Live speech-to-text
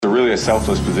really a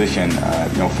selfless position.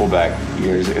 Fullback,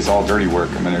 it's all dirty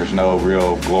work. I mean, there's no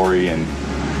real glory, and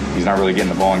he's not really getting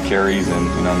the ball in carries. And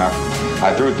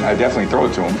I definitely throw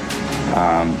it to him.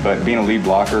 But being a lead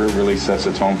blocker really sets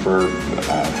the tone for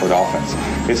the offense.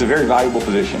 It's a very valuable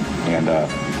position, and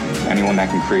anyone that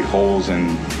can create holes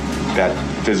and that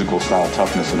physical style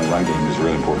toughness in the run game is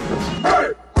really important for us.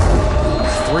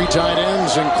 3 tight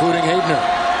ends, including Hayden.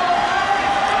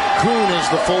 Kuhn is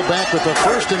the fullback with the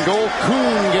first and goal.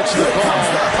 Kuhn gets the call.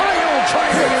 Pyle trying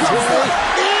to make his way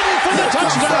in for the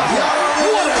touchdown.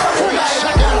 What a great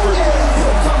second effort.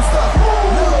 Here comes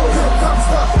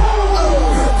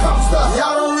the.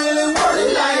 Y'all don't really want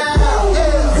it like that.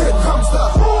 Here comes the.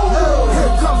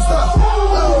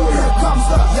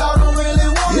 Y'all don't really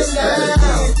want it like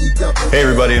that. Hey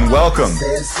everybody, and welcome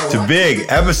to Big,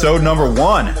 episode number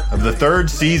 1 of the 3rd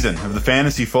season of the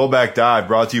Fantasy Fullback Dive,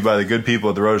 brought to you by the good people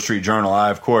at the Roto Street Journal. I,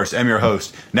 of course, am your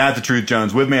host, Nat the Truth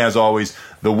Jones. With me, as always,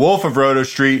 the Wolf of Roto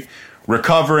Street,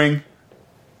 recovering,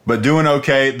 but doing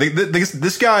okay.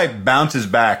 This guy bounces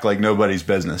back like nobody's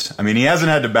business. I mean, he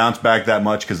hasn't had to bounce back that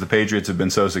much because the Patriots have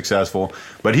been so successful,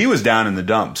 but he was down in the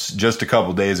dumps just a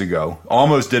couple days ago.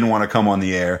 Almost didn't want to come on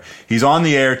the air. He's on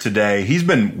the air today. He's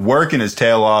been working his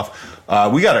tail off.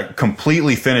 We got a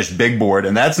completely finished big board,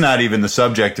 and that's not even the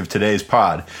subject of today's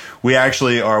pod. We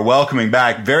actually are welcoming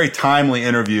back very timely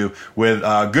interview with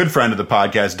a good friend of the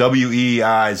podcast,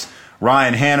 WEEI's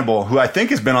Ryan Hannable, who I think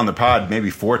has been on the pod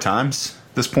maybe 4 times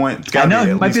at this point. I know,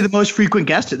 he might be the most frequent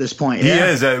guest at this point. He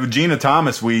is. Gina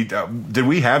Thomas, did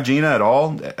we have Gina at all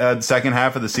the second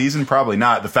half of the season? Probably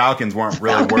not. The Falcons weren't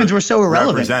really Falcons were so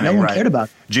irrelevant. No one cared about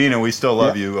them. Gina, we still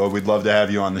love you. We'd love to have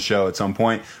you on the show at some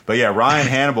point. But yeah, Ryan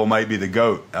Hannable might be the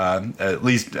GOAT, at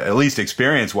least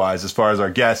experience-wise as far as our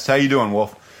guests. How you doing,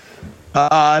 Wolf?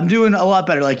 I'm doing a lot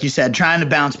better, like you said, trying to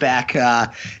bounce back.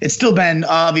 It's still been,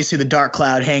 obviously, the dark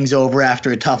cloud hangs over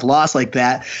after a tough loss like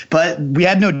that. But we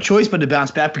had no choice but to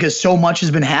bounce back because so much has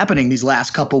been happening these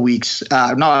last couple weeks.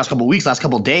 Last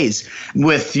couple days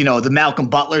with, the Malcolm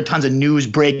Butler, tons of news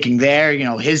breaking there,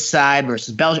 his side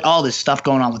versus Belichick, all this stuff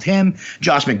going on with him.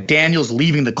 Josh McDaniels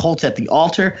leaving the Colts at the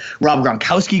altar. Rob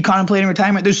Gronkowski contemplating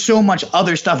retirement. There's so much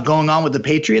other stuff going on with the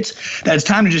Patriots that it's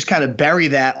time to just kind of bury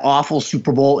that awful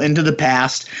Super Bowl into the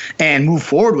past and move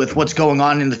forward with what's going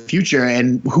on in the future.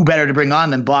 And who better to bring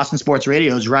on than Boston Sports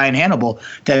Radio's Ryan Hannable,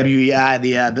 WEEI,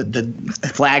 the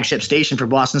flagship station for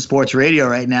Boston Sports Radio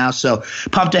right now. So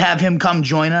pumped to have him come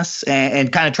join us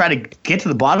and kind of try to get to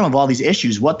the bottom of all these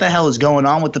issues. What the hell is going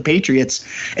on with the Patriots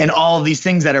and all of these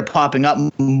things that are popping up,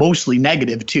 mostly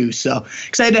negative too. So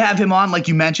excited to have him on, like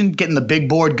you mentioned, getting the big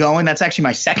board going. That's actually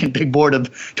my second big board of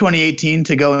 2018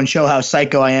 to go and show how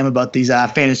psycho I am about these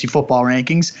fantasy football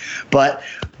rankings. But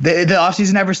the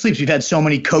offseason never sleeps. We've had so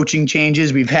many coaching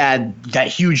changes. We've had that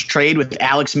huge trade with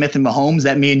Alex Smith and Mahomes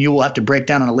that me and you will have to break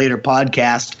down on a later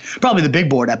podcast, probably the big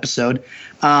board episode,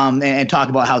 and talk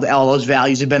about how all those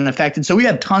values have been affected. So we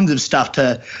have tons of stuff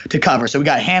to cover. So we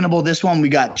got Hannable this one. We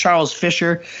got Charles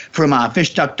Fisher from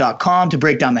fishduck.com to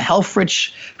break down the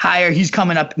Helfrich hire. He's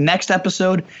coming up next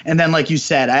episode. And then, like you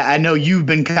said, I know you've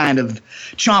been kind of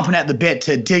chomping at the bit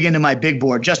to dig into my big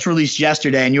board, just released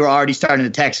yesterday, and you were already starting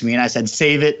to text me. And I said,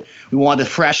 save it. We want the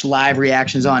fresh live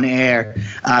reactions on air,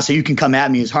 so you can come at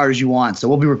me as hard as you want. So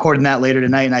we'll be recording that later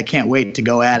tonight, and I can't wait to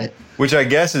go at it. Which I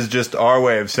guess is just our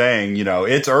way of saying,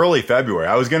 it's early February.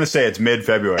 I was going to say it's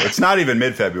mid-February. It's not even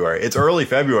mid-February. It's early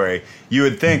February. You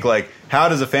would think, how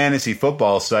does a fantasy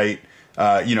football site,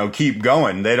 keep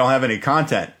going? They don't have any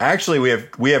content. Actually,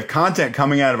 we have content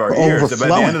coming out of our ears. By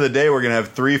the end of the day, we're going to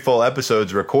have 3 full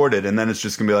episodes recorded, and then it's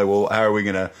just going to be like, well, how are we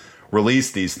going to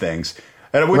release these things?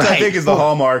 Which I think is the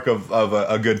hallmark of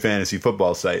a good fantasy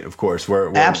football site, of course.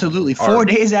 Absolutely. 4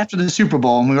 days after the Super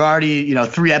Bowl, and we're already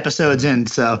 3 episodes in.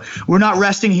 So we're not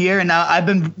resting here. And now I've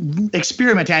been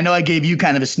experimenting. I know I gave you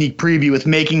kind of a sneak preview with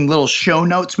making little show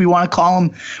notes, we want to call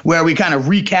them, where we kind of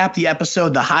recap the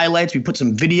episode, the highlights. We put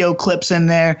some video clips in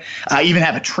there, even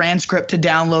have a transcript to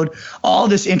download, all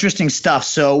this interesting stuff.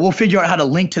 So we'll figure out how to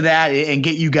link to that and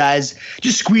get you guys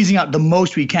just squeezing out the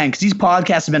most we can, because these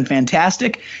podcasts have been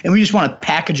fantastic, and we just want to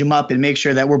package them up and make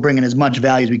sure that we're bringing as much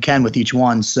value as we can with each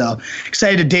one. So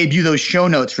excited to debut those show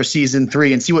notes for season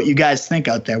 3 and see what you guys think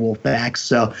out there, Wolfpacks.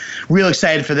 So real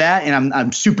excited for that, and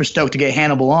I'm super stoked to get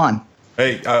Hannable on.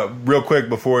 Hey, real quick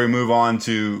before we move on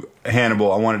to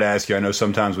Hannable, I wanted to ask you, I know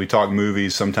sometimes we talk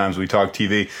movies, sometimes we talk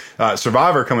TV.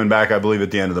 Survivor coming back, I believe, at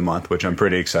the end of the month, which I'm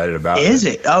pretty excited about. Is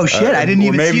it? Oh, shit, I didn't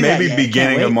even see that Maybe yet.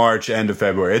 Beginning of March, end of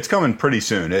February. It's coming pretty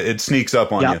soon. It sneaks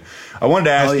up on you. I wanted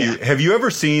to ask you, have you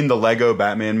ever seen the Lego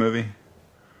Batman movie?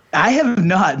 I have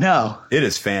not, no. It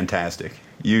is fantastic.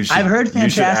 I've heard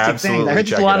fantastic things. I heard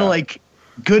there's a lot of like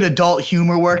good adult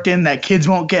humor worked in that kids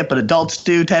won't get, but adults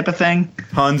do type of thing.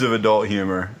 Tons of adult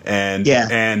humor and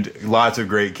lots of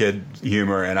great kid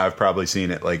humor, and I've probably seen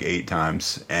it like 8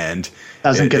 times. And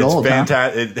doesn't get old.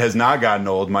 It has not gotten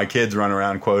old. My kids run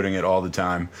around quoting it all the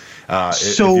time.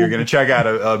 If you're going to check out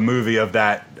a movie of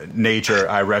that nature,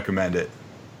 I recommend it.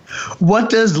 What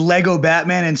does Lego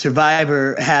Batman and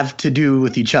Survivor have to do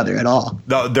with each other at all?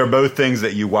 They're both things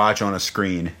that you watch on a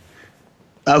screen.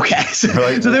 Okay, so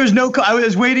there's no. I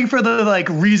was waiting for the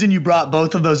reason you brought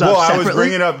both of those up. Well, separately. I was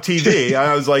bringing up TV.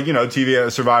 I was like,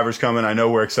 TV Survivor's coming. I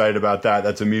know we're excited about that.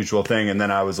 That's a mutual thing. And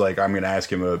then I was like, I'm going to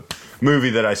ask him a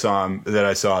movie that I saw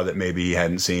that maybe he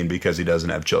hadn't seen because he doesn't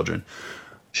have children.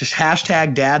 Just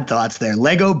hashtag dad thoughts there.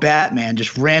 Lego Batman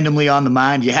just randomly on the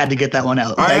mind. You had to get that one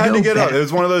out. I had to get it. It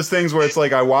was one of those things where it's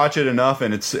like I watch it enough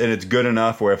and it's good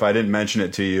enough where if I didn't mention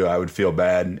it to you, I would feel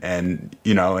bad. And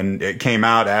and it came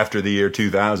out after the year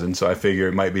 2000, so I figure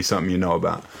it might be something you know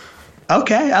about.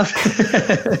 Okay,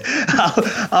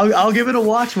 I'll give it a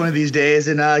watch one of these days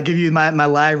and give you my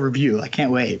live review. I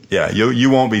can't wait. Yeah, you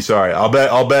won't be sorry. I'll bet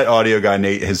audio guy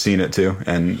Nate has seen it too,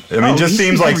 and just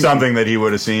seems like something that he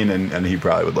would have seen, and he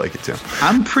probably would like it too.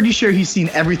 I'm pretty sure he's seen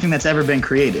everything that's ever been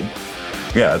created.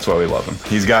 Yeah, that's why we love him.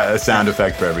 He's got a sound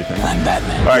effect for everything. I'm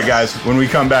Batman. All right, guys, when we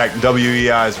come back,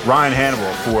 WEEI's Ryan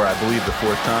Hannable for, I believe, the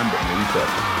 4th time, but maybe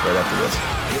 5th, right after this.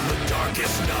 In the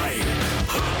darkest night,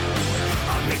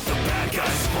 I make the bad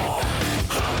guys fall.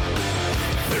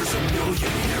 There's a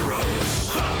million heroes,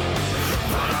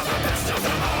 but I'm the best of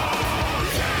them all.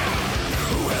 Yeah.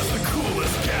 Who has the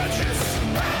coolest gadgets?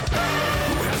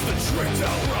 Who has the tricked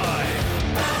out ride?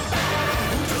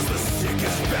 Who does the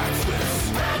sickest backflips?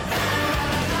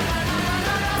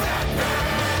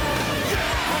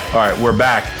 All right, we're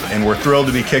back, and we're thrilled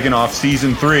to be kicking off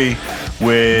Season 3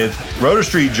 with Roto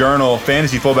Street Journal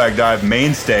Fantasy Fullback Dive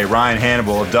mainstay Ryan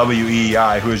Hannable of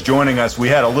WEEI, who is joining us. We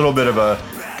had a little bit of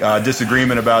a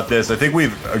disagreement about this. I think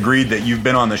we've agreed that you've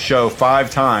been on the show 5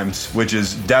 times, which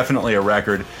is definitely a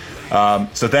record.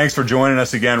 So thanks for joining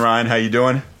us again, Ryan. How you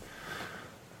doing?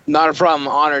 Not a problem.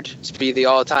 Honored to be the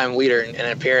all-time leader in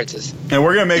appearances. And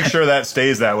we're going to make sure that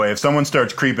stays that way. If someone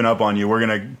starts creeping up on you, we're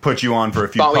going to put you on for a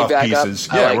few puff pieces.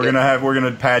 Yeah, we're going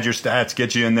to pad your stats,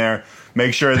 get you in there,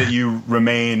 make sure that you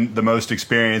remain the most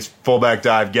experienced fullback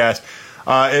dive guest.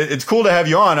 It's cool to have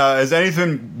you on.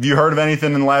 Have you heard of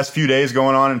anything in the last few days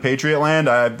going on in Patriot land?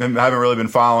 I haven't really been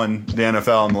following the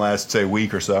NFL in the last, say,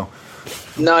 week or so.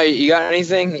 No, you got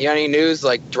anything? You got any news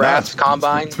like drafts,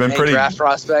 combine, it's been pretty, draft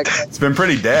prospects? It's been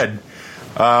pretty dead.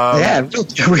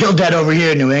 Real dead over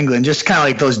here in New England. Just kind of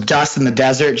like those dusts in the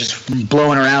desert, just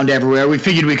blowing around everywhere. We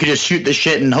figured we could just shoot the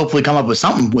shit and hopefully come up with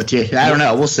something with you. I don't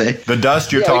know. We'll see. The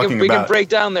dust you're talking about. We can break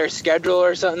down their schedule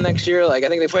or something next year. Like I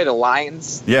think they play the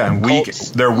Lions. Yeah,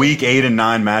 their week 8 and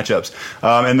 9 matchups.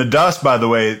 And the dust, by the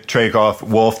way, Trakoff,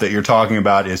 Wolf, that you're talking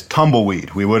about is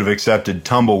tumbleweed. We would have accepted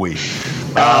tumbleweed.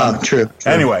 True.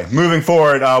 Anyway, moving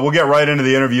forward, we'll get right into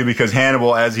the interview because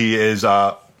Hannable, as he is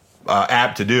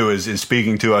apt to do, is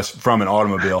speaking to us from an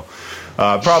automobile,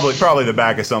 probably the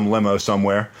back of some limo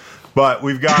somewhere. But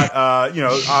we've got,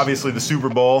 obviously the Super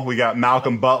Bowl. We got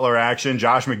Malcolm Butler action.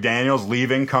 Josh McDaniels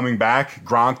leaving, coming back.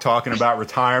 Gronk talking about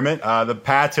retirement. The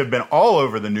Pats have been all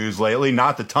over the news lately,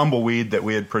 not the tumbleweed that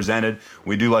we had presented.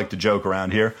 We do like to joke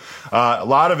around here. A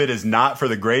lot of it is not for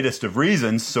the greatest of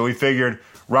reasons, so we figured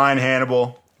Ryan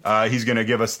Hannable, he's going to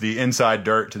give us the inside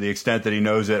dirt to the extent that he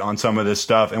knows it on some of this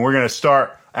stuff. And we're going to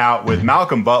start out with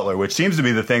Malcolm Butler, which seems to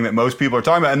be the thing that most people are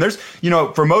talking about. And there's,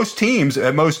 for most teams,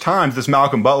 at most times, this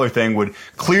Malcolm Butler thing would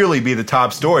clearly be the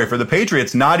top story. For the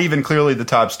Patriots, not even clearly the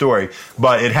top story,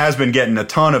 but it has been getting a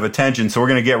ton of attention. So we're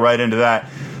going to get right into that.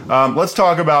 Let's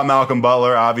talk about Malcolm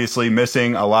Butler, obviously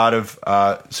missing a lot of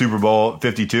Super Bowl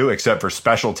 52, except for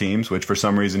special teams, which for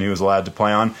some reason he was allowed to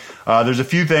play on. There's a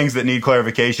few things that need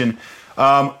clarification.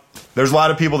 There's a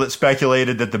lot of people that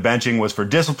speculated that the benching was for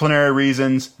disciplinary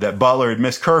reasons, that Butler had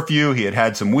missed curfew, he had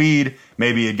had some weed,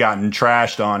 maybe he had gotten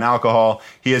trashed on alcohol.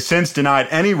 He has since denied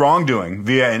any wrongdoing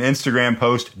via an Instagram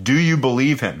post. Do you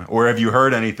believe him? Or have you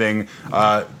heard anything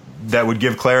that would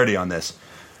give clarity on this?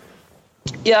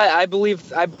 Yeah, I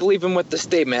believe him with the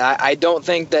statement. I don't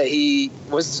think that he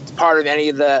was part of any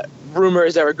of the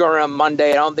rumors that were going around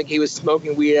Monday. I don't think he was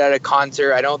smoking weed at a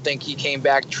concert. I don't think he came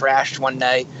back trashed one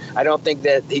night. I don't think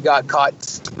that he got caught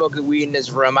smoking weed in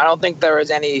his room. I don't think there was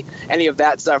any of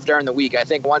that stuff during the week. I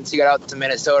think once he got out to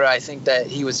Minnesota, I think that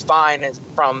he was fine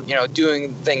from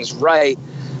doing things right.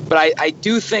 But I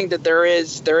do think that there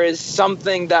is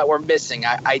something that we're missing.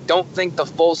 I don't think the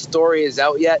full story is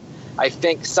out yet. I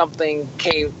think something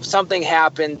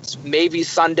happened maybe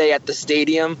Sunday at the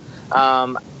stadium.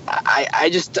 I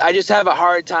just have a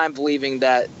hard time believing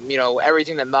that,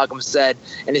 everything that Malcolm said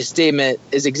in his statement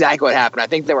is exactly what happened. I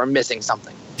think they were missing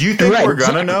something. Do you think we're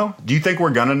going to know? Do you think we're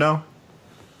going to know?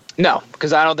 No,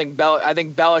 because I don't think I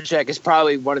think Belichick is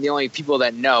probably one of the only people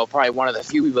that know, probably one of the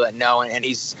few people that know, and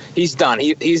he's done.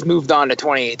 He's moved on to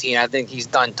 2018. I think he's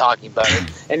done talking about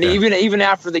it. And even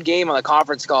after the game on the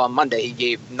conference call on Monday, he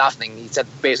gave nothing. He said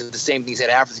basically the same thing he said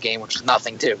after the game, which was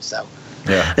nothing too. So.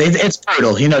 Yeah, it's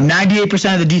brutal.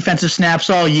 98% of the defensive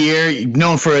snaps all year,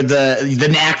 known for the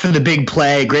knack for the big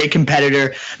play, great competitor.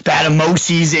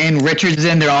 Batamosi's in, Richards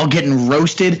in, they're all getting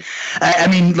roasted. I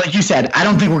mean, like you said, I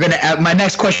don't think we're going to – my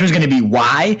next question is going to be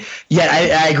why, yet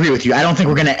I agree with you. I don't think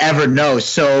we're going to ever know.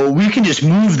 So we can just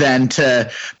move then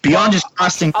to beyond just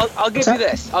costing – I'll give you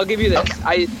this.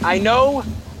 Okay. I know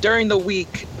during the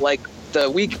week, like the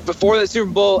week before the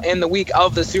Super Bowl and the week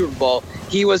of the Super Bowl,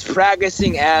 he was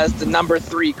practicing as the number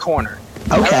 3 corner.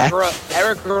 Okay.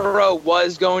 Eric Guerrero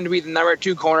was going to be the number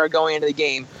 2 corner going into the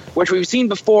game, which we've seen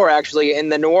before, actually, in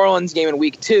the New Orleans game in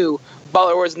week 2.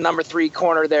 Butler was the number 3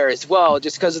 corner there as well,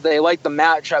 just because they like the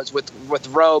matchups with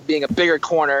Rowe being a bigger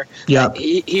corner. Yeah.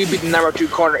 He would be the number 2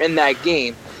 corner in that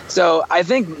game. So I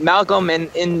think Malcolm, and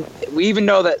we even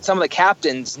know that some of the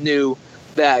captains knew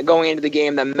that going into the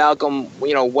game that Malcolm,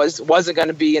 wasn't going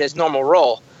to be in his normal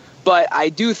role. But I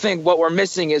do think what we're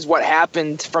missing is what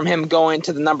happened from him going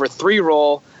to the number 3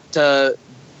 role to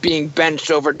being benched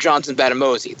over Johnson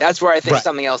Batamosi. That's where I think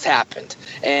something else happened.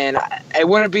 And it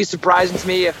wouldn't be surprising to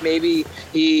me if maybe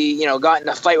he, got in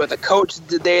a fight with a coach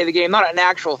the day of the game. Not an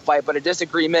actual fight, but a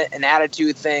disagreement, an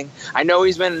attitude thing. I know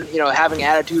he's been, having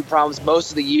attitude problems most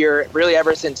of the year, really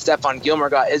ever since Stephon Gilmore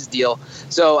got his deal.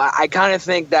 So I kind of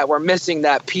think that we're missing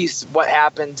that piece, what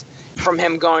happened from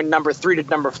him going number 3 to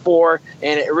number 4,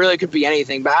 and it really could be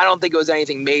anything. But I don't think it was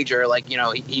anything major, like,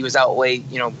 he was out late,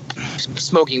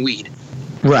 smoking weed.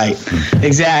 Right.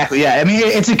 Exactly. Yeah. I mean,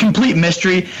 it's a complete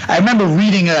mystery. I remember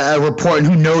reading a report, and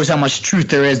who knows how much truth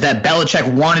there is, that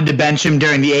Belichick wanted to bench him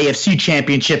during the AFC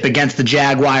Championship against the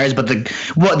Jaguars, but the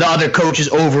other coaches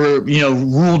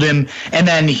ruled him, and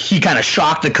then he kind of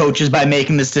shocked the coaches by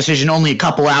making this decision only a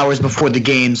couple hours before the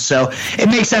game. So it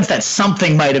makes sense that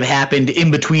something might have happened in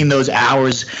between those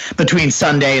hours between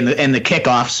Sunday and the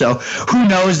kickoff. So who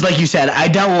knows? Like you said, I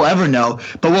doubt we'll ever know.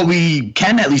 But what we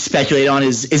can at least speculate on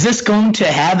is this going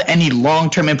to have any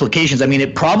long-term implications? I mean,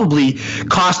 it probably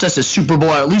cost us a Super Bowl,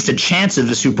 or at least a chance of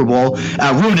the Super Bowl,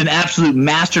 ruined an absolute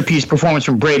masterpiece performance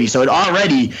from Brady. So it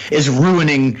already is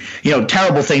ruining,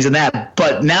 terrible things in that.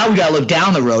 But now we got to look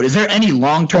down the road. Is there any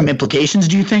long-term implications,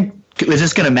 do you think? Is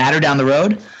this going to matter down the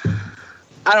road?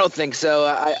 I don't think so.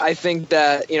 I think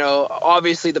that,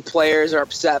 obviously the players are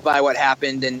upset by what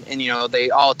happened, and they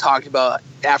all talked about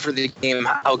after the game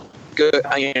how good,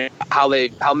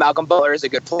 how Malcolm Butler is a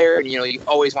good player, and you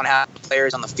always want to have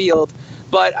players on the field.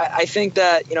 But I think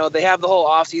that they have the whole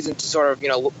offseason to sort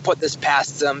of put this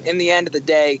past them. In the end of the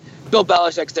day, Bill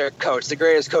Belichick's their coach, the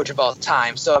greatest coach of all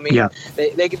time. So, I mean,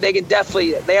 they can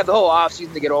definitely, they have the whole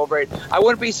offseason to get over it. I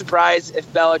wouldn't be surprised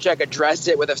if Belichick addressed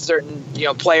it with a certain,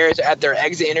 players at their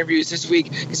exit interviews this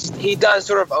week. He does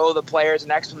sort of owe the players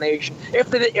an explanation if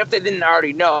they didn't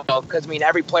already know. Because, I mean,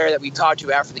 every player that we talked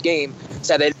to after the game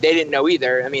said that they didn't know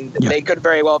either. I mean, they could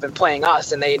very well have been playing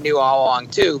us, and they knew all along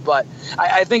too. But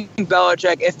I think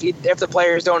Belichick, if the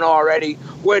players don't know already,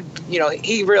 would,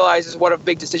 he realizes what a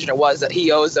big decision it was, that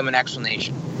he owes them an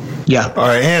explanation. Yeah. All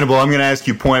right, Hannable, I'm going to ask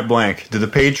you point blank. Do the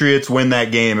Patriots win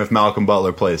that game if Malcolm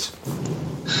Butler plays?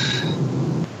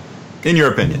 In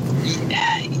your opinion?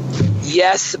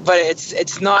 Yes, but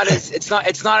it's not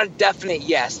a definite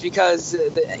yes, because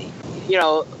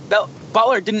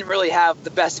Butler didn't really have the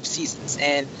best of seasons,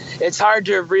 and it's hard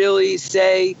to really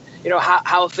say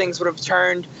how things would have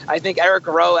turned. I think Eric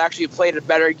Guerrero actually played a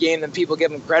better game than people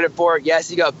give him credit for. Yes,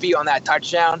 he got beat on that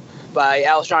touchdown by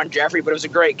Alshon Jeffrey, but it was a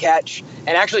great catch. And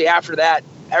actually after that,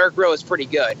 Eric Guerrero was pretty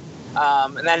good.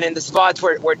 And then in the spots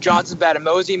where Johnson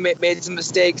Batamosi made some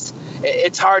mistakes,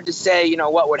 it's hard to say,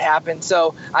 what would happen.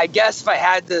 So I guess if I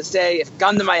had to say, if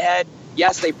gun to my head,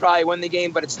 yes, they probably win the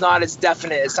game, but it's not as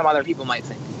definite as some other people might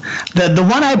think. The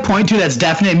one I point to that's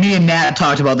definite, me and Nat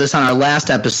talked about this on our last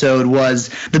episode, was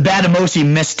the Batamosi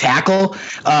missed tackle.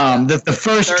 The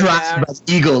first drive by the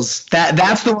Eagles,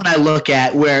 that's the one I look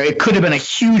at where it could have been a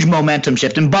huge momentum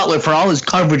shift. And Butler, for all his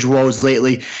coverage woes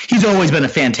lately, he's always been a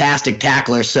fantastic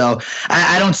tackler. So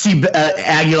I don't see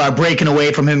Aguilar breaking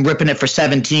away from him, ripping it for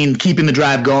 17, keeping the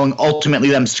drive going, ultimately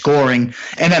them scoring,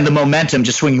 and then the momentum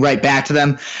just swinging right back to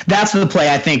them. That's the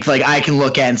play I think I can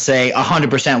look at and say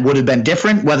 100% would have been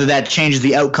different. Whether that changes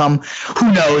the outcome,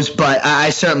 who knows? But I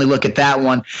certainly look at that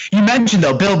one. You mentioned,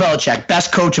 though, Bill Belichick,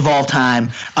 best coach of all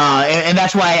time. And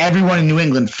that's why everyone in New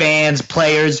England, fans,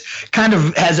 players, kind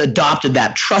of has adopted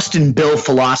that trust in Bill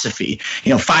philosophy.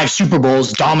 5 Super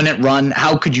Bowls, dominant run.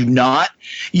 How could you not?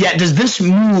 Yet does this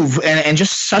move and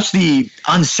just such the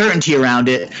uncertainty around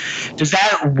it, does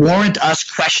that warrant us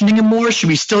questioning him more? Should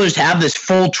we still just have this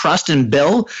full trust in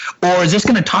Bill, or is this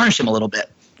going to tarnish him a little bit?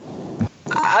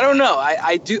 I don't know.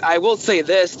 I will say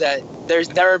this, that there's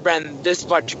never been this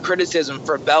much criticism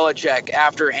for Belichick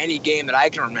after any game that I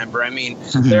can remember. I mean,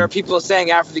 there are people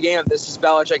saying after the game that this is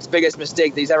Belichick's biggest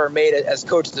mistake that he's ever made as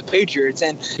coach of the Patriots,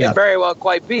 and it very well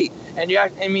quite be. And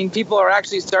people are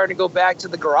actually starting to go back to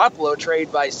the Garoppolo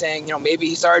trade by saying, maybe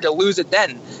he started to lose it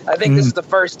then. I think this is the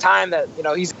first time that,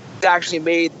 he's actually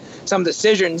made some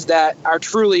decisions that are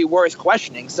truly worth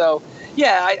questioning. So,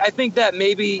 yeah, I think that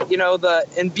maybe, the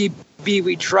NBB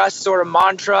we trust sort of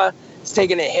mantra is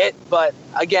taking a hit. But,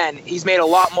 again, he's made a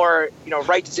lot more,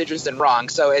 right decisions than wrong.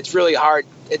 So it's really hard.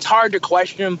 It's hard to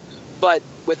question him. But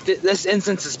with this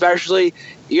instance especially,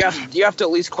 you have to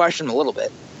at least question him a little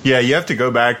bit. Yeah, you have to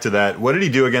go back to that. What did he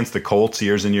do against the Colts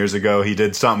years and years ago? He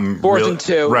did something 4th and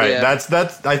 2. Right. Yeah.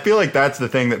 That's. I feel like that's the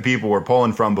thing that people were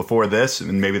pulling from before this,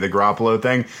 and maybe the Garoppolo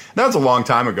thing. That was a long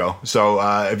time ago. So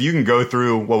if you can go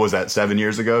through, what was that, 7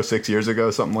 years ago, 6 years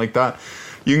ago, something like that,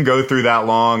 you can go through that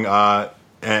long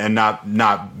and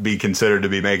not be considered to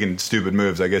be making stupid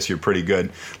moves. I guess you're pretty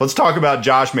good. Let's talk about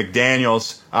Josh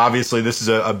McDaniels. Obviously, this is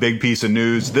a big piece of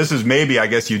news. This is maybe, I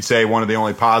guess you'd say, one of the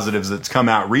only positives that's come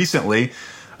out recently.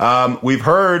 We've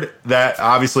heard that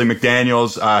obviously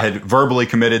McDaniels had verbally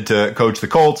committed to coach the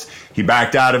Colts. He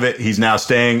backed out of it. He's now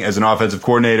staying as an offensive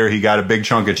coordinator. He got a big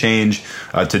chunk of change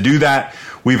to do that.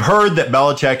 We've heard that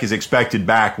Belichick is expected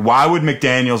back. Why would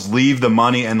McDaniels leave the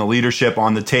money and the leadership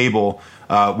on the table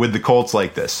with the Colts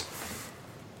like this?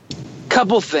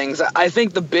 Couple things. I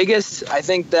think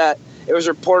that it was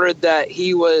reported that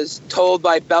he was told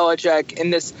by Belichick in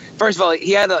this. First of all,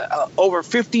 he had over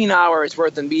 15 hours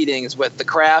worth of meetings with the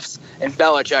Krafts and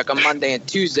Belichick on Monday and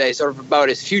Tuesday, sort of about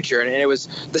his future. And it was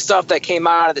the stuff that came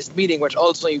out of this meeting which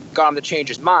ultimately got him to change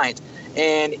his mind.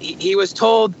 And he was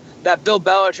told that Bill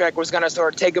Belichick was going to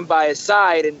sort of take him by his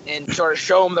side and sort of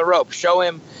show him the ropes, show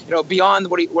him, beyond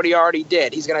what he already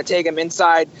did. He's going to take him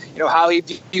inside, how he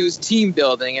views team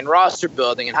building and roster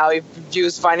building and how he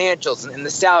views financials and the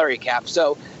salary cap.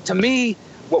 So to me,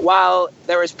 while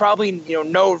there was probably,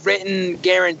 no written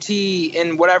guarantee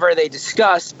in whatever they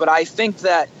discussed, but I think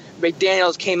that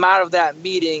McDaniels came out of that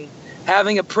meeting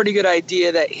having a pretty good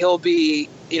idea that he'll be,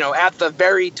 at the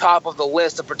very top of the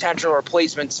list of potential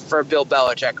replacements for Bill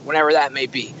Belichick, whenever that may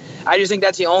be. I just think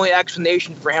that's the only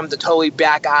explanation for him to totally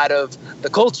back out of the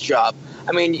Colts job.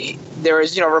 I mean, there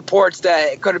was, reports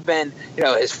that it could have been,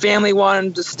 his family wanted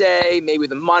him to stay. Maybe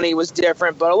the money was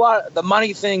different, but a lot of the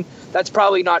money thing, that's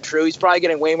probably not true. He's probably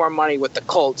getting way more money with the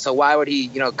Colts. So why would he,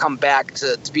 come back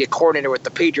to be a coordinator with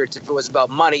the Patriots if it was about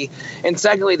money? And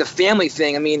secondly, the family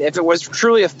thing. I mean, if it was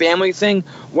truly a family thing,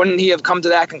 wouldn't he have come to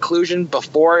that conclusion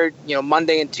before,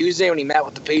 Monday and Tuesday when he met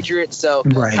with the Patriots? So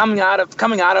coming out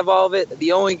of all of it,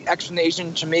 the only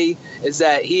explanation to me is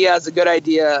that he has a good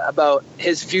idea about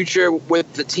his future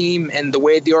with the team and the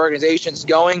way the organization's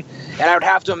going. And I would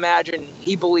have to imagine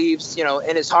he believes,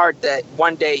 in his heart that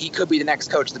one day he could be the next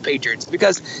coach of the Patriots,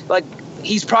 because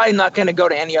he's probably not going to go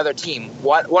to any other team.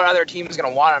 What other team is going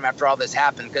to want him after all this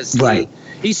happened? Because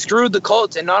he screwed the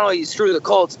Colts, and not only he screwed the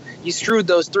Colts, he screwed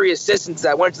those 3 assistants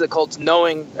that went to the Colts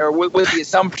knowing or with the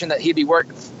assumption that he'd be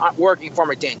working for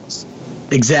McDaniels.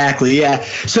 Exactly, yeah.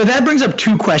 So that brings up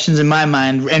 2 questions in my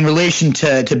mind in relation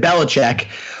to Belichick.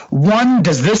 One,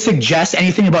 does this suggest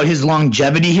anything about his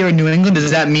longevity here in New England?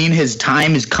 Does that mean his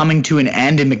time is coming to an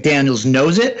end and McDaniels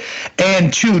knows it?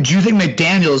 And 2, do you think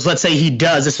McDaniels, let's say he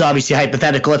does, this is obviously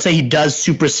hypothetical, let's say he does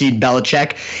supersede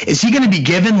Belichick, is he going to be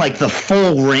given the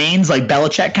full reins like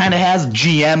Belichick kind of has,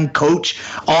 GM, coach,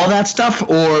 all that stuff,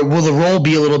 or will the role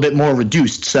be a little bit more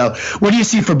reduced? So what do you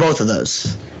see for both of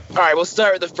those? All right, we'll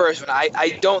start with the first one.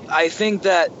 I think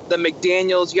that the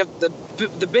McDaniels, you have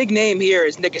the big name here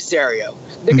is Nick Caserio.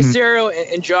 Nick Caserio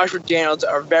and Josh McDaniels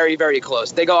are very, very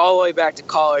close. They go all the way back to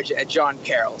college at John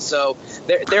Carroll. So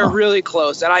they're really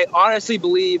close. And I honestly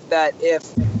believe that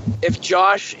if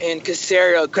Josh and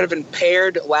Caserio could have been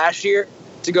paired last year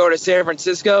to go to San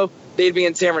Francisco, they'd be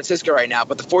in San Francisco right now.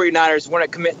 But the 49ers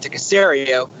wouldn't commit to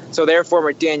Caserio, so therefore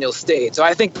McDaniel stayed. So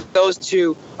I think those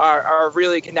two are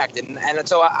really connected. And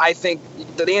so I think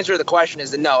the answer to the question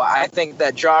is that no. I think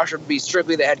that Josh would be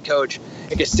strictly the head coach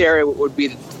and Caserio would be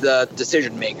the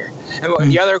decision maker.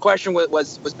 And the other question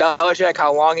was Belichick,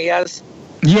 how long he has?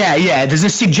 Yeah. Does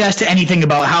this suggest anything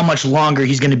about how much longer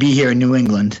he's going to be here in New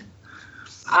England?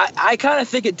 I kind of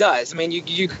think it does. I mean,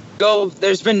 you go.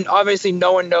 There's been obviously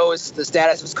no one knows the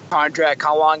status of his contract,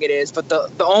 how long it is. But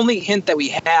the only hint that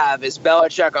we have is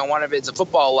Belichick on one of his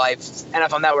Football Life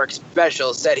NFL Network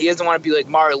specials said he doesn't want to be like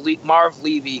Marv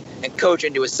Levy and coach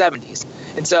into his 70s.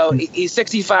 And so he's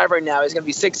 65 right now. He's going to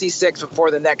be 66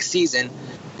 before the next season.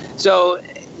 So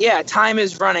yeah, time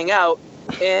is running out.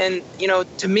 And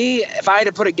to me, if I had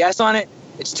to put a guess on it,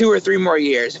 it's 2 or 3 more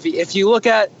years. If you look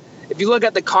at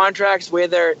the contracts where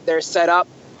they're set up,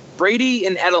 Brady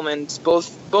and Edelman's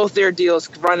both their deals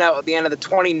run out at the end of the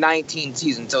 2019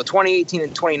 season, so 2018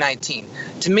 and 2019.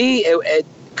 To me, it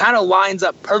kind of lines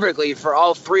up perfectly for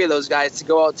all 3 of those guys to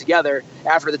go out together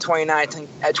after the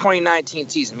 2019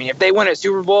 season. I mean, if they win a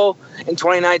Super Bowl in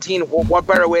 2019, what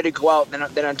better way to go out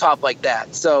than on top like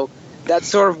that? So that's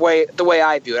sort of the way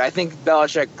I view it. I think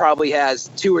Belichick probably has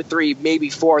 2 or 3, maybe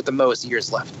 4 at the most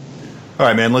years left. All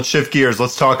right, man, let's shift gears.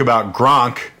 Let's talk about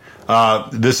Gronk.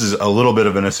 This is a little bit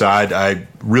of an aside. I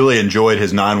really enjoyed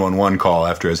his 911 call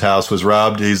after his house was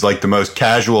robbed. He's like the most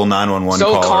casual 911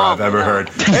 caller calm, I've ever heard.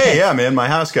 Hey, yeah, man, my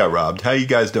house got robbed. How you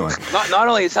guys doing? Not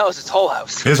only his house, his whole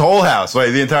house. His whole house.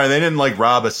 Like they didn't like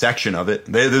rob a section of it.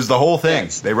 There's the whole thing.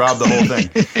 Yes. They robbed the whole thing.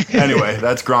 Anyway,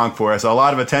 that's Gronk for us. A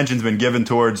lot of attention's been given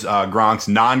towards Gronk's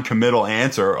non-committal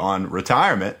answer on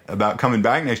retirement about coming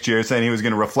back next year, saying he was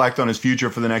going to reflect on his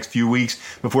future for the next few weeks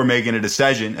before making a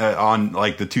decision on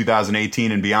like the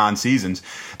 2018 and beyond seasons.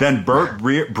 Then Burt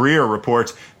Breer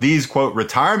reports these, quote,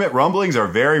 retirement rumblings are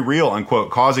very real,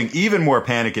 unquote, causing even more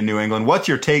panic in New England. What's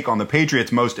your take on the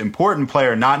Patriots' most important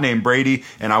player, not named Brady?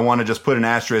 And I want to just put an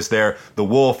asterisk there. The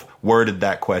Wolf worded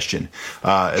that question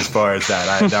as far as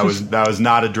that. That was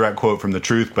not a direct quote from the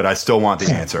truth, but I still want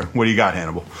the answer. What do you got,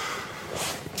 Hannable?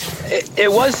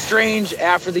 It was strange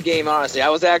after the game, honestly. I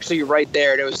was actually right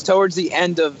there. And it was towards the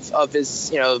end of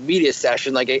his media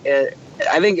session. Like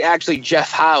I think actually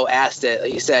Jeff Howe asked it.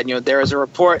 He said, there is a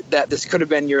report that this could have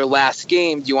been your last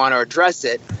game. Do you want to address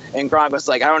it? And Gronk was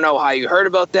like, I don't know how you heard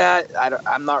about that.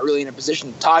 I'm not really in a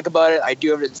position to talk about it. I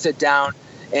do have to sit down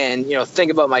and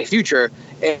think about my future.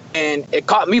 And it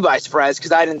caught me by surprise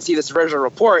because I didn't see this original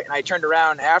report. And I turned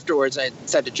around afterwards and I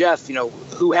said to Jeff,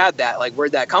 who had that? Like,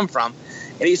 where'd that come from?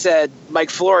 And he said, Mike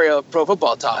Florio, Pro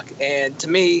Football Talk. And to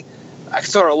me, I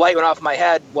sort of light went off my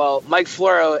head. Well, Mike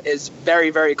Florio is very,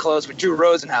 very close with Drew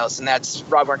Rosenhaus, and that's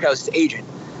Rob Gronkowski's agent.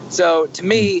 So to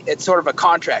me, it's sort of a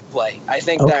contract play. I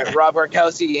think that Rob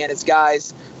Gronkowski and his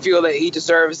guys feel that he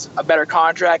deserves a better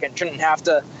contract and shouldn't have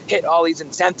to hit all these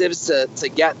incentives to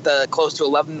get the close to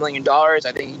 $11 million. I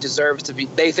think he deserves to be.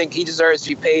 They think he deserves to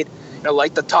be paid,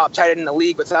 like the top tight end in the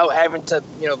league without having to,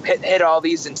 hit all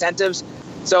these incentives.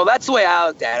 So that's the way I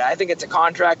looked at it. I think it's a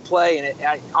contract play,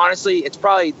 and honestly, it's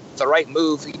probably the right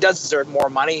move. He does deserve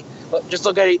more money. Just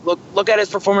look at his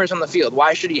performance on the field.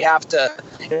 Why should he have to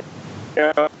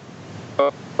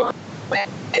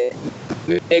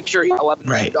make sure he's $11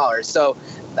 million? So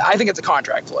I think it's a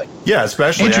contract play. Yeah,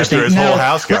 especially after his whole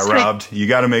house got robbed. You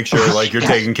got to make sure you're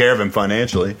taking care of him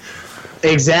financially.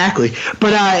 Exactly.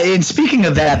 But and speaking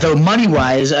of that, though,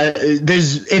 money-wise,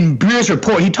 there's in Breer's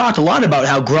report, he talked a lot about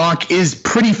how Gronk is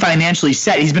pretty financially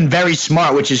set. He's been very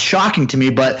smart, which is shocking to me,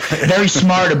 but very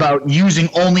smart about using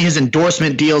only his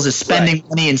endorsement deals as spending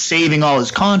money and saving all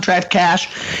his contract cash.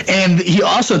 And he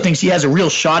also thinks he has a real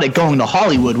shot at going to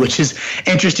Hollywood, which is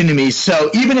interesting to me.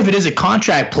 So even if it is a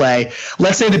contract play,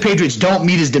 let's say the Patriots don't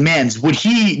meet his demands, do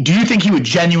you think he would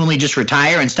genuinely just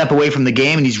retire and step away from the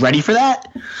game and he's ready for that?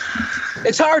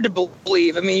 It's hard to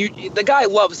believe. I mean, the guy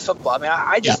loves football. I mean,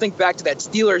 I just think back to that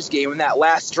Steelers game and that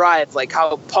last drive, like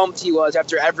how pumped he was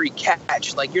after every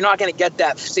catch. Like, you're not going to get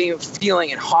that same feeling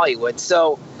in Hollywood.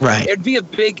 So it'd be a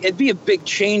big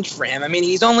change for him. I mean,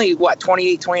 he's only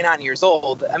 28, 29 years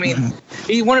old. I mean,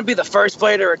 he wouldn't be the first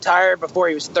player to retire before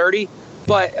he was 30.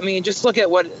 But, I mean, just look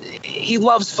at what – he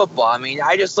loves football. I mean,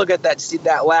 I just look at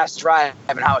that last drive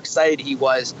and how excited he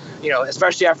was,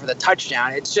 especially after the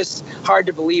touchdown. It's just hard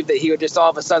to believe that he would just all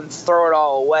of a sudden throw it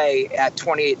all away at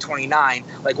 28, 29.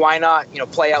 Like, why not,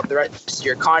 play out the rest of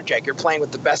your contract? You're playing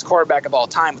with the best quarterback of all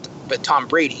time with Tom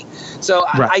Brady. So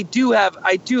I do have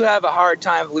a hard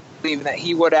time believing that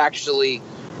he would actually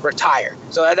retire.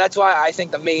 So that's why I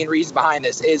think the main reason behind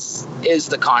this is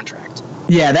the contract.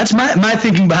 Yeah, that's my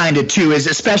thinking behind it too, is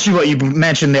especially what you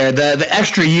mentioned there, the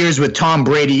extra years with Tom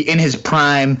Brady in his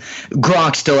prime,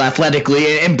 Gronk still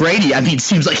athletically, and Brady, I mean,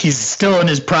 seems like he's still in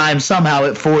his prime somehow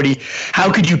at 40.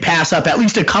 How could you pass up at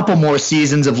least a couple more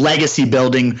seasons of legacy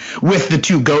building with the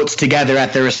two GOATs together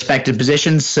at their respective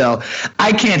positions? So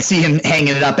I can't see him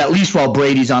hanging it up, at least while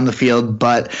Brady's on the field,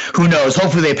 but who knows?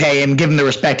 Hopefully they pay him, give him the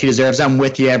respect he deserves. I'm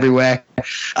with you everywhere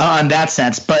in that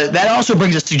sense. But that also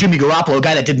brings us to Jimmy Garoppolo, a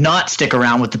guy that did not stick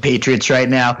around with the Patriots right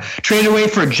now, traded away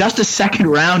for just a second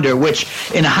rounder, which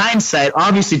in hindsight,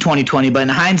 obviously 2020, but in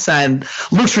hindsight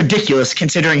looks ridiculous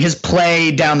considering his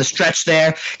play down the stretch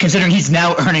there, considering he's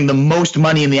now earning the most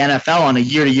money in the NFL on a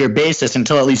year-to-year basis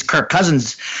until at least Kirk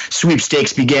Cousins'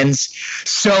 sweepstakes begins.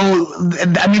 So,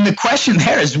 I mean, the question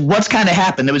there is what's kind of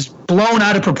happened? It was blown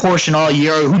out of proportion all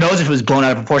year. Who knows if it was blown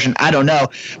out of proportion? I don't know.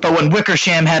 But when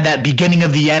Wickersham had that beginning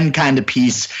of the end kind of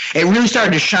piece, it really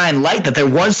started to shine light that there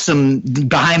was some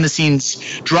behind the scenes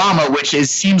drama, which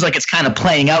seems like it's kind of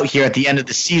playing out here at the end of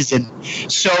the season.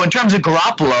 So in terms of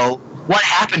Garoppolo, what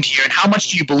happened here and how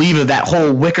much do you believe of that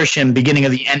whole Wickersham beginning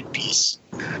of the end piece?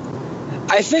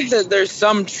 I think that there's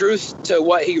some truth to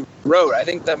what he wrote. I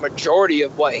think the majority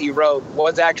of what he wrote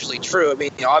was actually true. I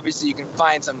mean, obviously you can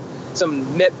find some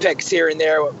nitpicks here and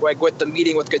there, like with the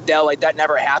meeting with Goodell, like that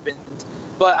never happened.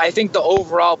 But I think the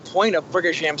overall point of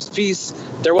Wickersham's piece,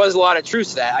 there was a lot of truth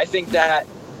to that. I think that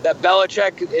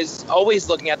Belichick is always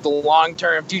looking at the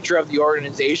long-term future of the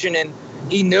organization, and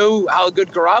he knew how good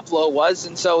Garoppolo was,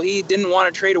 and so he didn't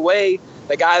want to trade away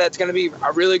the guy that's going to be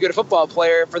a really good football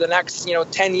player for the next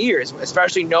 10 years,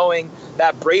 especially knowing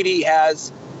that Brady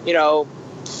has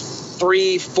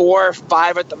 3, 4,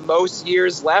 5 at the most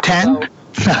years left. 10?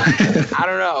 So, I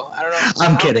don't know.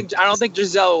 I'm kidding. I don't think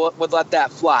Giselle would let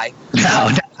that fly. No,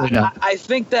 definitely not. I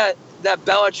think that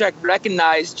Belichick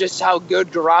recognized just how good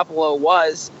Garoppolo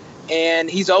was, and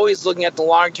he's always looking at the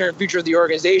long-term future of the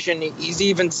organization. He's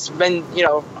even been,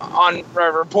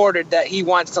 reported that he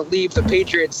wants to leave the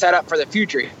Patriots set up for the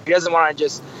future. He doesn't want to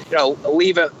just,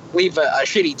 leave a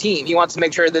shitty team. He wants to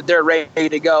make sure that they're ready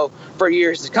to go for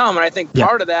years to come. And I think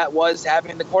part of that was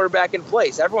having the quarterback in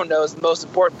place. Everyone knows the most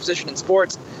important position in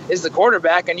sports is the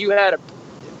quarterback, and you had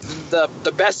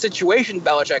the best situation,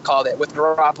 Belichick called it, with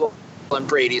Garoppolo and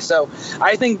Brady. So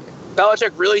I think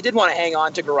Belichick really did want to hang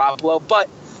on to Garoppolo, but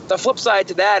the flip side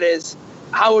to that is,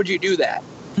 how would you do that?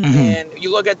 Mm-hmm. And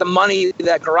you look at the money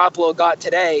that Garoppolo got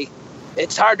today,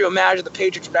 it's hard to imagine the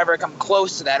Patriots would ever come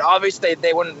close to that. Obviously,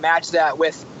 they wouldn't match that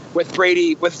with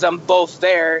Brady, with them both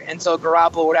there, and so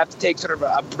Garoppolo would have to take sort of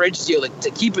a bridge deal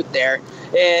to keep it there.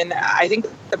 And I think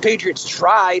the Patriots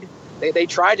tried. They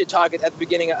tried to talk at the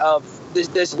beginning of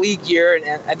this league year,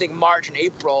 and I think March and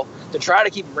April, to try to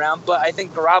keep him around. But I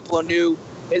think Garoppolo knew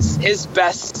his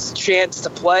best chance to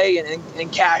play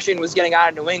and cash in was getting out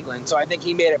of New England. So I think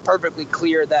he made it perfectly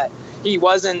clear that he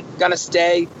wasn't going to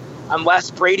stay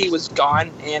unless Brady was gone.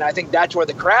 And I think that's where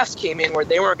the Crafts came in, where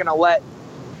they weren't going to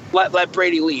let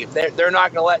Brady leave. They're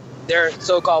not going to let their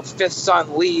so-called fifth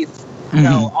son leave,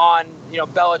 on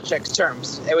Belichick's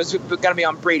terms. It was going to be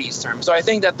on Brady's terms. So I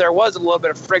think that there was a little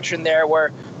bit of friction there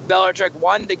where Belichick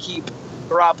wanted to keep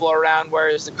Garoppolo around,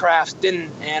 whereas the Crafts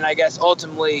didn't. And I guess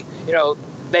ultimately,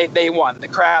 they won. The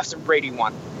Crafts and Brady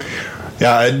won.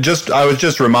 Yeah, I was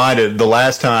just reminded the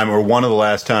last time, or one of the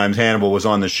last times Hannable was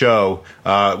on the show,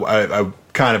 I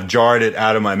kind of jarred it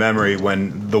out of my memory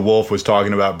when the Wolf was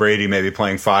talking about Brady maybe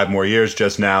playing 5 more years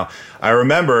just now. I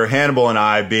remember Hannable and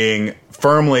I being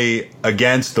firmly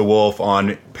against the Wolf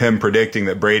on him predicting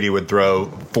that Brady would throw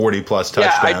 40-plus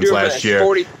touchdowns last year.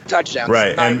 40 touchdowns.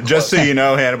 Right, and just so you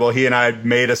know, Hannable, he and I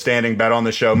made a standing bet on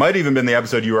the show. Might even been the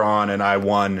episode you were on, and I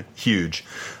won huge.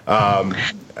 I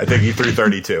think he threw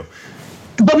 32.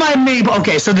 But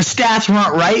so the stats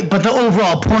weren't right, but the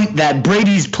overall point that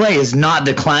Brady's play is not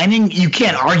declining, you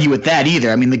can't argue with that either.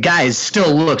 I mean, the guy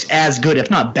still looks as good, if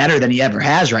not better, than he ever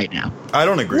has right now. I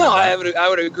don't agree. No, I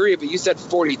would agree, but you said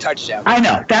 40 touchdowns. I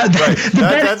know. That's the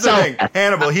thing.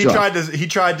 Hannable, he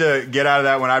tried to get out of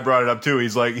that when I brought it up too.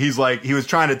 He's like he was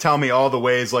trying to tell me all the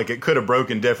ways like it could have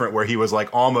broken different, where he was like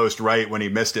almost right when he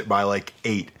missed it by like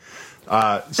 8.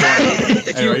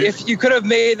 If you could have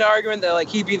made an argument that like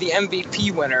he'd be the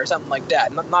MVP winner or something like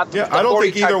that, not yeah, I don't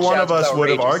think either one of us would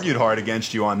have argued hard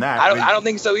against you on that. I don't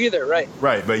think so either. Right,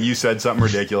 but you said something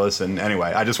ridiculous, and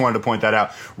anyway, I just wanted to point that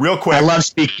out real quick. I love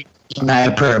speaking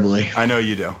hyperbole. I know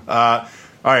you do.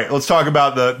 All right, let's talk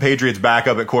about the Patriots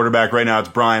backup at quarterback. Right now it's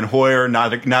Brian Hoyer,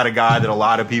 not a guy that a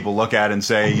lot of people look at and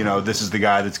say, this is the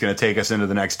guy that's going to take us into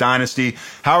the next dynasty.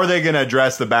 How are they going to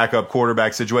address the backup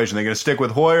quarterback situation? They're going to stick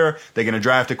with Hoyer? They're going to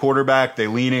draft a quarterback? They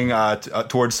leaning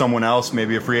towards someone else,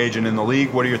 maybe a free agent in the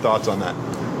league? What are your thoughts on that?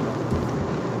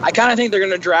 I kind of think they're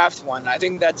going to draft one. I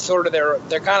think that's sort of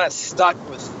they're kind of stuck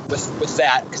with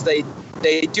that because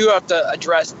they do have to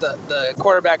address the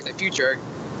quarterback of the future.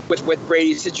 With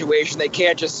Brady's situation, they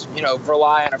can't just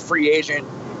rely on a free agent,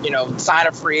 sign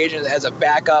a free agent as a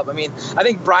backup. I mean, I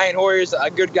think Brian Hoyer's a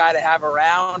good guy to have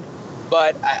around,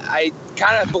 but I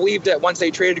kind of believe that once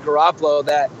they traded Garoppolo,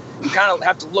 that you kind of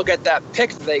have to look at that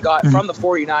pick that they got from the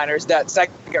 49ers, that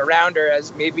second rounder,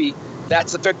 as maybe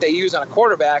that's the pick they use on a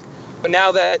quarterback. But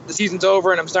now that the season's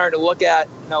over and I'm starting to look at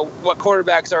what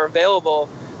quarterbacks are available,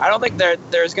 I don't think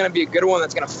there's going to be a good one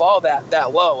that's going to fall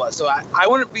that low. So I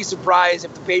wouldn't be surprised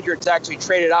if the Patriots actually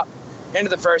traded up into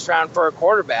the first round for a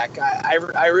quarterback.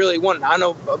 I really wouldn't. I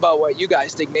don't know about what you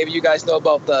guys think. Maybe you guys know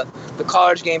about the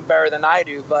college game better than I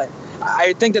do. But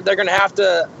I think that they're going to have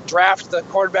to draft the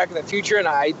quarterback in the future, and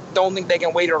I don't think they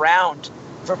can wait around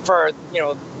for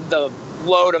the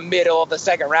low to middle of the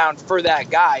second round for that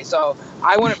guy. So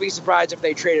I wouldn't be surprised if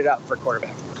they traded up for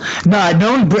quarterback. No,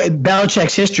 knowing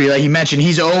Belichick's history, like you mentioned,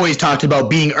 he's always talked about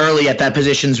being early at that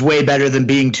position is way better than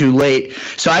being too late.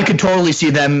 So I could totally see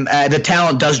them. The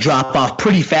talent does drop off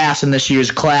pretty fast in this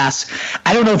year's class.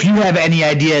 I don't know if you have any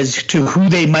ideas to who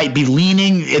they might be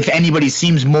leaning, if anybody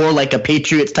seems more like a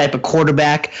Patriots type of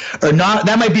quarterback or not.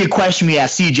 That might be a question we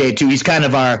ask CJ too. He's kind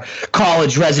of our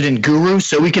college resident guru,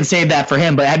 so we can save that for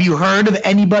him. But have you heard of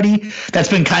anybody that's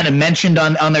been kind of mentioned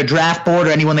on their draft board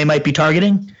or anyone they might be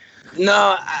targeting?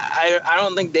 No, I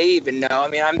don't think they even know. I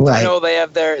mean, I know they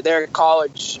have their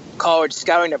college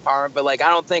scouting department, but I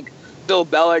don't think Bill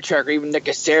Belichick or even Nick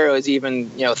Caserio has even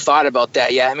thought about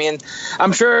that yet. I mean,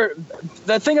 I'm sure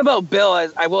the thing about Bill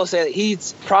is, I will say that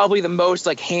he's probably the most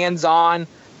hands-on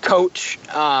coach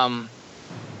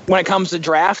when it comes to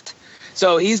draft.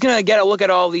 So he's going to get a look at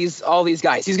all these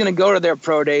guys. He's going to go to their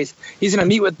pro days. He's going to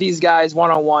meet with these guys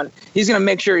one-on-one. He's going to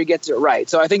make sure he gets it right.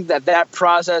 So I think that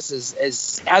process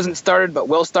hasn't started but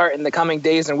will start in the coming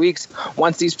days and weeks.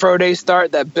 Once these pro days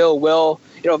start, that Bill will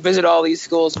visit all these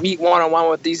schools, meet one-on-one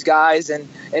with these guys, and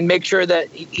make sure that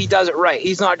he does it right.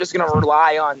 He's not just going to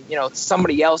rely on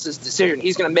somebody else's decision.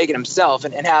 He's going to make it himself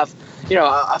and have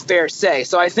a fair say.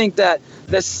 So I think that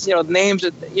this names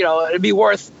it'd be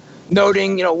worth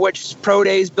noting, which pro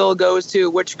days Bill goes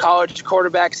to, which college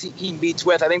quarterbacks he meets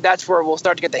with. I think that's where we'll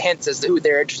start to get the hints as to who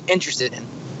they're interested in.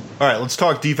 All right, let's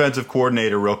talk defensive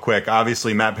coordinator real quick.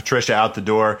 Obviously, Matt Patricia out the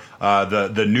door.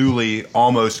 The newly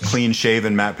almost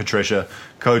clean-shaven Matt Patricia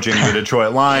coaching the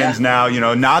Detroit Lions now.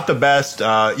 Not the best,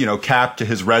 cap to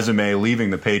his resume leaving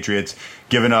the Patriots,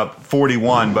 giving up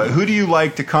 41. But who do you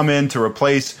like to come in to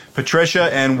replace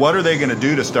Patricia, and what are they going to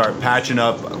do to start patching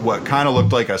up what kind of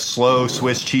looked like a slow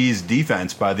Swiss cheese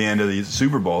defense by the end of the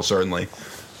Super Bowl, certainly?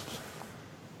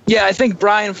 Yeah, I think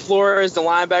Brian Flores, the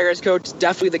linebackers coach, is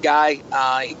definitely the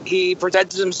guy. He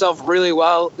presented himself really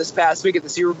well this past week at the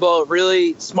Super Bowl.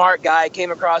 Really smart guy,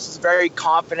 came across as very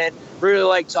confident, really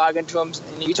liked talking to him.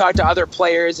 And you talk to other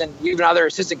players and even other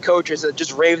assistant coaches that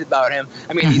just raved about him.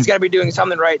 I mean, he's got to be doing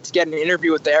something right to get an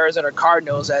interview with the Arizona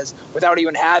Cardinals without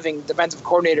even having defensive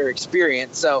coordinator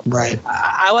experience. So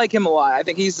I like him a lot. I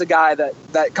think he's the guy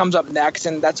that comes up next,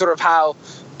 and that's sort of how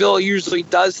Bill usually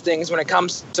does things when it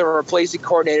comes to replacing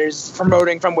coordinators,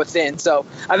 promoting from within. So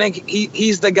I think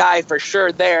he's the guy for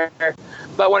sure there.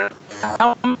 But when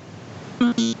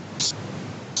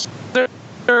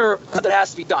that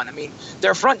has to be done. I mean,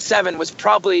 their front seven was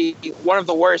probably one of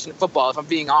the worst in football, if I'm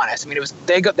being honest. I mean,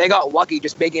 they got lucky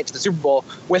just making it to the Super Bowl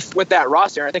with that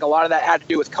roster. And I think a lot of that had to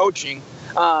do with coaching.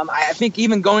 I think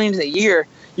even going into the year,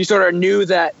 you sort of knew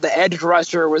that the edge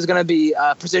rusher was going to be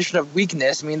a position of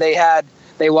weakness. I mean,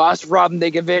 they lost Rob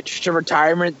Nigovich to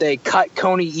retirement. They cut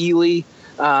Coney Ely.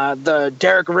 The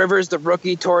Derek Rivers, the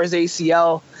rookie, tore his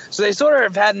ACL. So they sort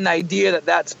of had an idea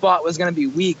that spot was going to be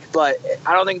weak, but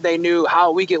I don't think they knew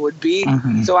how weak it would be.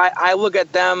 Mm-hmm. So I look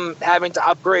at them having to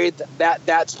upgrade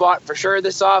that spot for sure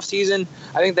this offseason.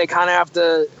 I think they kind of have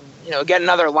to get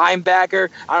another linebacker.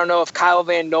 I don't know if Kyle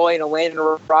Van Noy and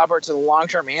Landon Roberts are the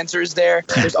long-term answers there.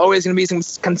 There's always going to be some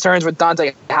concerns with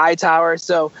Dante Hightower.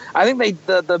 So I think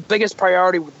the biggest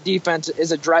priority with defense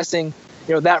is addressing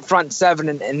that front seven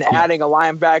and adding a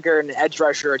linebacker and an edge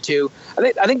rusher or two.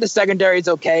 I think the secondary is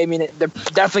okay. I mean, they're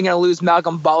definitely going to lose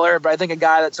Malcolm Butler, but I think a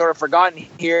guy that's sort of forgotten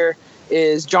here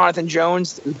is Jonathan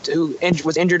Jones, who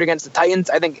was injured against the Titans.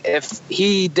 I think if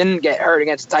he didn't get hurt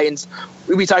against the Titans,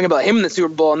 we'd be talking about him in the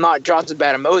Super Bowl and not Johnson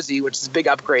Batamosi, which is a big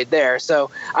upgrade there. So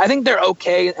I think they're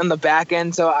okay on the back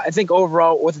end. So I think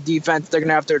overall with the defense, they're going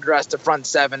to have to address the front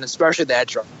seven, especially the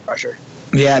edge rusher.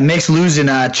 Yeah, it makes losing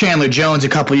Chandler Jones a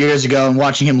couple years ago and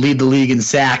watching him lead the league in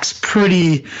sacks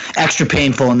pretty extra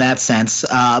painful in that sense.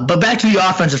 But back to the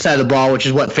offensive side of the ball, which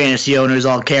is what fantasy owners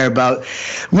all care about.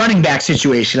 Running back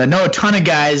situation. I know a ton of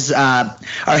guys are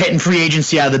hitting free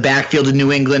agency out of the backfield in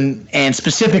New England, and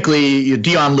specifically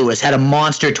Dion Lewis had a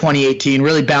monster 2018,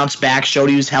 really bounced back, showed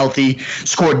he was healthy,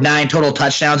 scored 9 total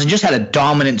touchdowns, and just had a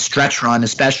dominant stretch run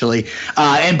especially.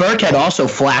 And Burkhead also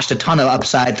flashed a ton of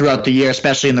upside throughout the year,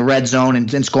 especially in the red zone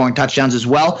and scoring touchdowns as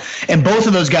well. And both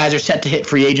of those guys are set to hit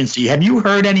free agency. Have you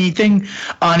heard anything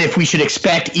on if we should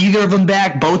expect either of them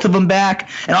back, both of them back?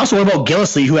 And also, what about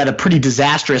Gillislee, who had a pretty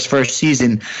disastrous first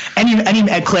season?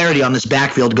 Any clarity on this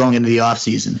backfield going into the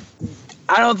offseason?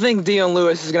 I don't think Dion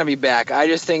Lewis is going to be back. I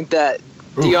just think that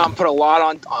Dion put a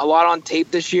lot on tape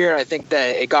this year. I think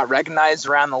that it got recognized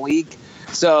around the league.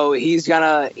 So he's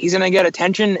gonna get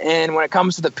attention. And when it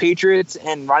comes to the Patriots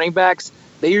and running backs,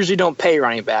 they usually don't pay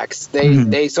running backs.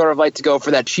 They sort of like to go for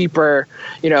that cheaper,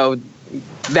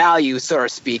 value, so to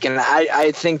speak. And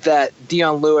I think that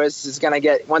Dion Lewis is going to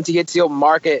get, once he gets the open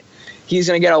market, he's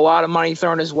going to get a lot of money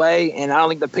thrown his way, and I don't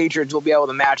think the Patriots will be able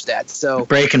to match that. So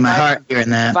breaking my heart hearing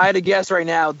that. If I had to guess right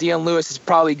now, Dion Lewis is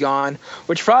probably gone,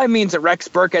 which probably means that Rex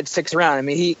Burkhead sticks around. I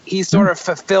mean, he sort of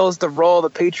fulfills the role of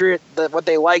the Patriot, what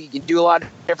they like. He can do a lot of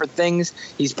different things.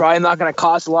 He's probably not going to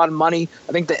cost a lot of money.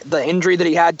 I think the injury that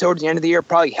he had towards the end of the year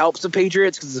probably helps the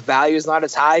Patriots because his value is not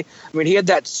as high. I mean, he had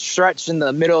that stretch in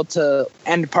the middle to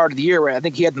end part of the year where I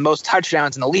think he had the most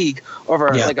touchdowns in the league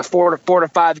over like a 4 to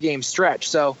 5 game stretch.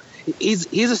 So he's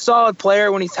a solid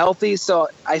player when he's healthy, so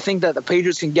I think that the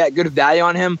Patriots can get good value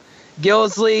on him.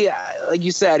 Gillislee, like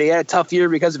you said, he had a tough year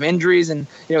because of injuries, and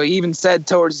he even said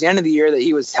towards the end of the year that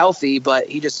he was healthy, but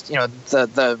he just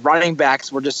the running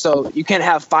backs were just so you can't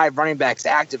have 5 running backs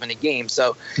active in a game,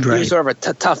 so he was sort of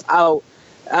a tough out.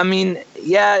 I mean,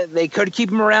 yeah, they could keep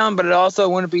him around, but it also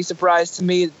wouldn't be surprised to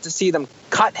me to see them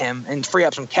cut him and free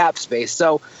up some cap space.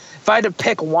 So if I had to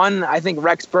pick one, I think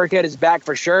Rex Burkhead is back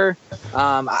for sure.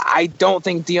 I don't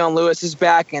think Dion Lewis is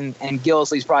back, and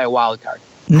Gillislee's probably a wild card.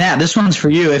 Nat, this one's for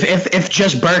you. If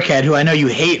just Burkhead, who I know you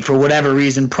hate for whatever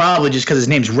reason, probably just because his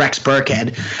name's Rex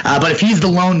Burkhead, but if he's the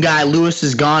lone guy, Lewis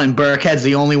is gone, and Burkhead's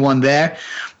the only one there,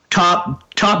 top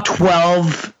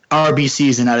 12 RB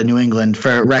season out of New England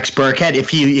for Rex Burkhead if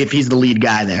he's the lead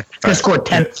guy there. He's going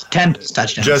to score 10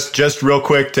 touchdowns. Just real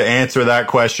quick to answer that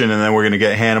question, and then we're going to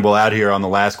get Hannable out here on the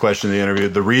last question of the interview.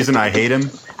 The reason I hate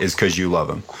him is because you love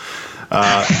him.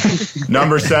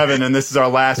 Number 7, and this is our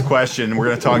last question. We're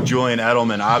going to talk Julian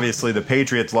Edelman. Obviously, the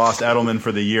Patriots lost Edelman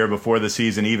for the year before the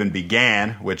season even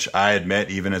began, which I admit,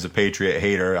 even as a Patriot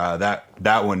hater,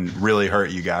 that one really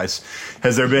hurt you guys.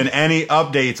 Has there been any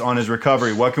updates on his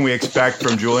recovery? What can we expect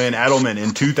from Julian Edelman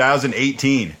in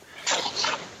 2018?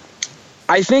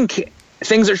 I think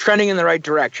things are trending in the right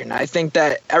direction. I think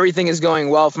that everything is going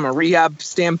well from a rehab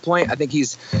standpoint. I think he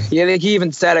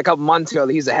even said a couple months ago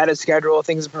that he's ahead of schedule.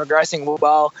 Things are progressing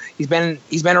well. He's been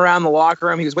around the locker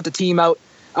room. He was with the team out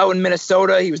in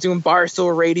Minnesota. He was doing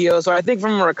Barstool radio. So I think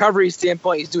from a recovery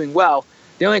standpoint, he's doing well.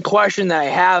 The only question that I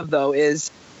have though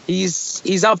is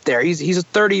he's up there. He's a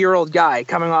 30-year-old guy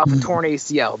coming off a torn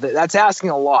ACL. That's asking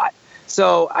a lot.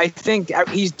 So I think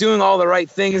he's doing all the right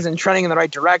things and trending in the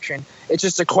right direction. It's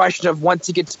just a question of once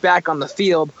he gets back on the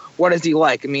field, what is he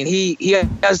like? I mean, he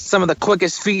has some of the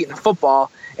quickest feet in football,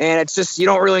 and it's just you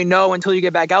don't really know until you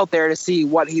get back out there to see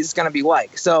what he's going to be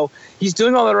like. So he's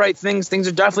doing all the right things. Things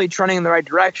are definitely trending in the right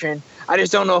direction. I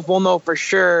just don't know if we'll know for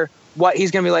sure what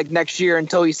he's going to be like next year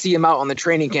until we see him out on the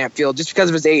training camp field just because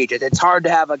of his age. It's hard to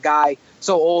have a guy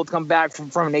so old come back from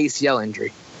an ACL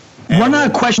injury.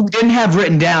 One question we didn't have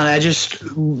written down, I just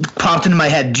popped into my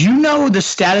head. Do you know the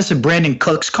status of Brandon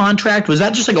Cook's contract? Was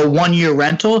that just like a 1-year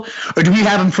rental, or do we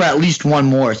have him for at least one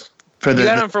more? We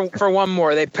got him for one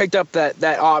more. They picked up that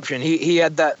option. He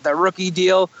had that rookie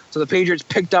deal, so the Patriots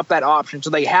picked up that option, so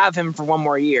they have him for one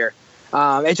more year.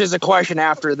 It's just a question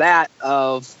after that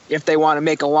of if they want to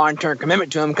make a long-term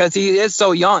commitment to him because he is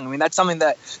so young. I mean, that's something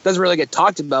that doesn't really get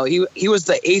talked about. He was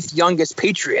the 8th youngest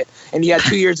Patriot, and he had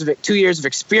 2 years of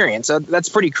experience. So that's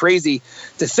pretty crazy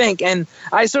to think. And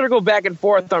I sort of go back and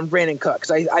forth on Brandon Cooks.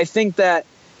 I think that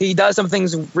he does some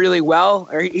things really well,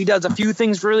 or he does a few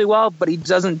things really well, but he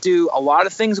doesn't do a lot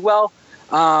of things well.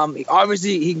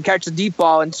 Obviously, he can catch the deep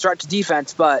ball and stretch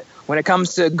defense, but when it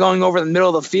comes to going over the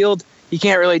middle of the field, he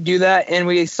can't really do that. And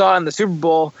we saw in the Super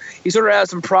Bowl, he sort of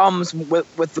has some problems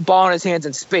with the ball in his hands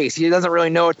in space. He doesn't really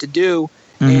know what to do.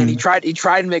 And he tried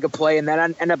to make a play, and then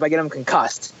ended up by getting him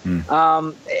concussed.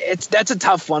 That's a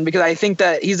tough one because I think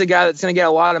that he's a guy that's going to get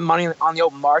a lot of money on the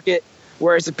open market,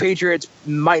 whereas the Patriots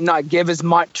might not give as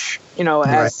much,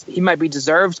 as he might be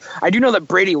deserved. I do know that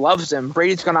Brady loves him.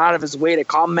 Brady's gone out of his way to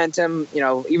compliment him,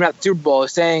 even at the Super Bowl,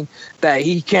 saying that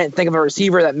he can't think of a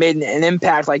receiver that made an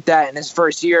impact like that in his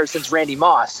first year since Randy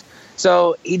Moss.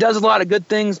 So he does a lot of good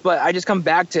things, but I just come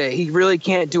back to he really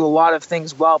can't do a lot of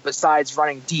things well besides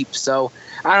running deep. So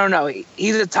I don't know.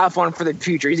 He's a tough one for the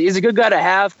future. He's a good guy to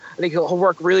have. I think he'll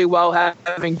work really well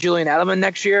having Julian Edelman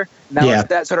next year.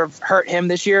 That sort of hurt him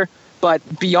this year.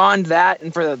 But beyond that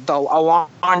and for a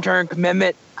long-term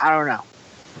commitment, I don't know.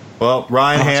 Well,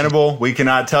 Ryan Hannable, we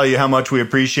cannot tell you how much we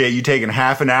appreciate you taking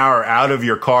half an hour out of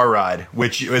your car ride,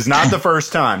 which is not the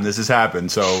first time this has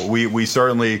happened. So we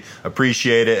certainly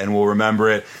appreciate it and we'll remember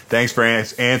it. Thanks for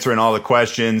answering all the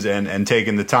questions and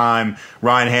taking the time.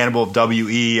 Ryan Hannable of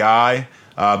WEEI,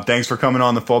 thanks for coming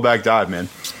on the Fullback Dive, man.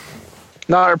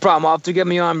 Not a problem. I'll have to get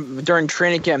me on during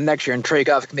training camp next year and Trey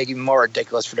Goff can make even more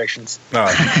ridiculous predictions.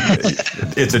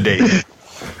 It's a date.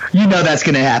 You know that's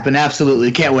going to happen.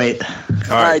 Absolutely. Can't wait. All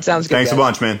right. Sounds good. Thanks guys. a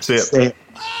bunch, man. See ya.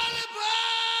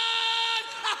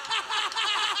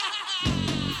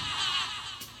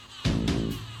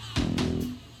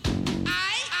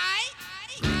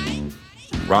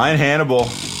 Ryan Hannable,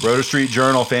 Roto Street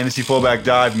Journal, Fantasy Fullback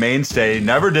Dive, mainstay,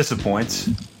 never disappoints.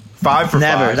 5 for 5.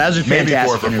 Never. That was a maybe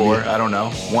fantastic 4 for 4. I don't know.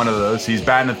 One of those. He's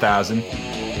batting 1,000.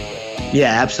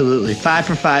 Yeah, absolutely. 5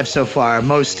 for 5 so far.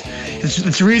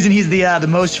 It's the reason he's the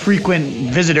most frequent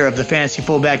visitor of the Fantasy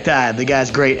Fullback Dive. The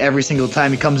guy's great every single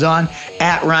time he comes on.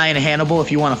 At Ryan Hannable, if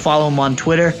you want to follow him on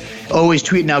Twitter. Always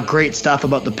tweeting out great stuff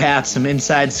about the Pats, some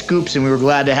inside scoops, and we were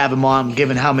glad to have him on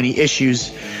given how many issues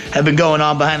have been going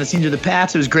on behind the scenes of the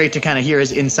Pats. It was great to kind of hear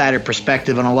his insider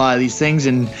perspective on a lot of these things,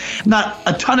 and not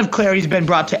a ton of clarity has been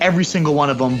brought to every single one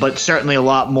of them, but certainly a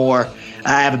lot more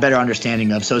I have a better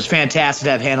understanding of. So it's fantastic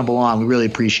to have Hannable on. We really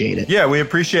appreciate it. Yeah, we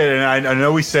appreciate it. And I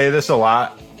know we say this a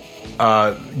lot,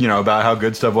 about how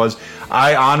good stuff was.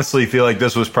 I honestly feel like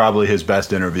this was probably his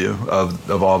best interview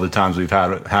of all the times we've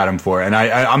had him for. And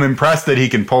I'm impressed that he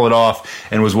can pull it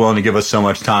off and was willing to give us so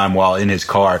much time while in his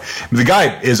car. The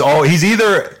guy he's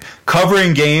either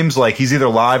covering games, like he's either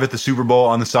live at the Super Bowl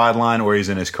on the sideline or he's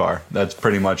in his car. That's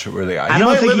pretty much where the guy. I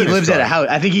don't think he lives at a house.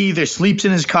 I think he either sleeps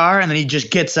in his car and then he just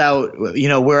gets out,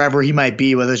 wherever he might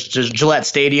be, whether it's just Gillette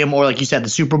Stadium or, like you said, the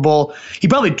Super Bowl. He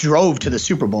probably drove to the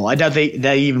Super Bowl. I doubt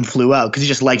that he even flew out because he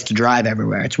just likes to drive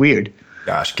everywhere. It's weird.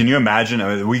 Gosh, can you imagine?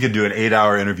 I mean, we could do an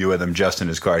 8-hour interview with him just in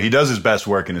his car. He does his best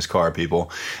work in his car,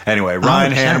 people. Anyway,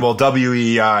 Ryan 100%. Hannable,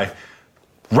 WEEI,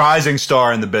 rising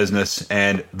star in the business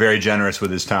and very generous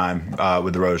with his time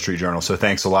with the Roto Street Journal. So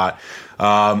thanks a lot.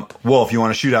 Wolf, you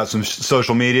want to shoot out some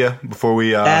social media before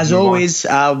we as always,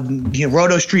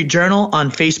 Roto Street Journal on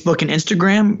Facebook and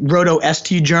Instagram, Roto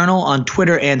ST Journal on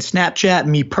Twitter and Snapchat.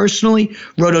 Me personally,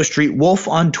 Roto Street Wolf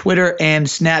on Twitter and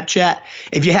Snapchat.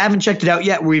 If you haven't checked it out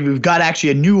yet, we've got actually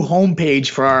a new homepage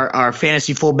for our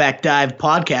Fantasy Fullback Dive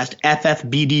podcast,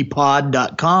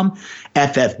 ffbdpod.com.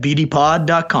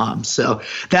 ffbdpod.com. So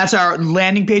that's our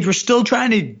landing page. We're still trying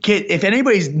to get, if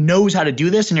anybody knows how to do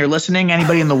this and you're listening,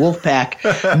 anybody in the Wolf Pack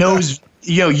knows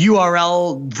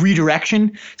URL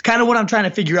redirection. It's kind of what I'm trying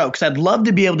to figure out because I'd love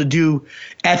to be able to do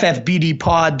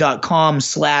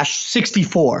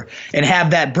ffbdpod.com/64 and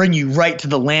have that bring you right to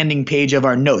the landing page of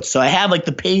our notes. So I have like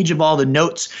the page of all the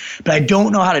notes, but I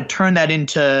don't know how to turn that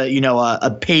into, a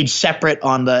page separate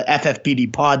on the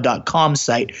ffbdpod.com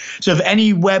site. So if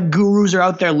any web gurus are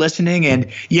out there listening and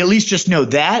you at least just know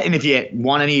that, and if you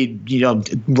want any,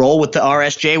 roll with the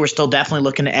RSJ, we're still definitely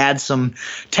looking to add some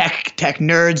tech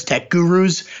nerds, tech gurus.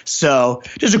 So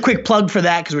just a quick plug for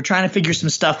that because we're trying to figure some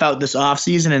stuff out this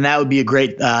offseason, and that would be a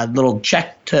great little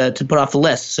check to put off the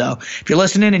list. So if you're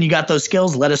listening and you got those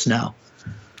skills, let us know.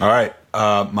 All right.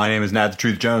 My name is Nat the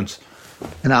Truth Jones.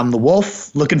 And I'm the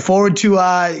Wolf. Looking forward to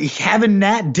having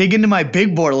Nat dig into my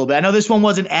big board a little bit. I know this one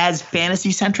wasn't as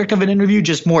fantasy-centric of an interview,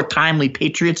 just more timely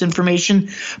Patriots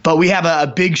information. But we have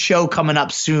a big show coming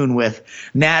up soon with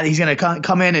Nat. He's going to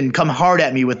come in and come hard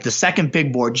at me with the second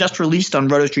big board, just released on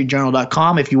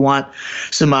rotostreetjournal.com if you want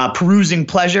some perusing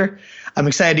pleasure. I'm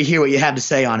excited to hear what you have to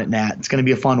say on it, Nat. It's going to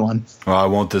be a fun one. Well, I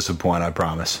won't disappoint, I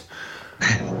promise.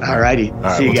 All righty. All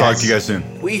right, we'll talk to you guys soon.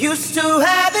 We used to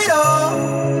have it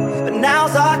all, but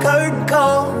now's our curtain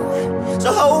call.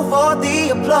 So hold for the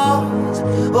applause.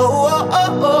 Oh, oh,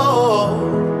 oh,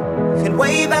 oh. And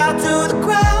wave out to the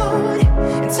crowd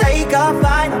and take our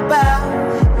final bow.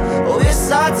 Oh,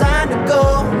 it's our time to go.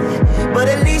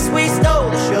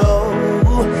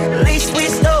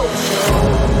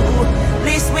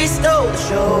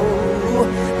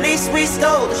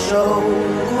 stole the show.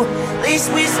 At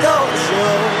least we stole the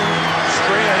show.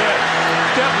 Straight ahead.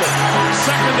 Devlin.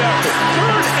 Second effort.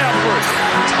 Third effort.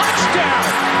 Touchdown.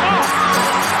 Oh.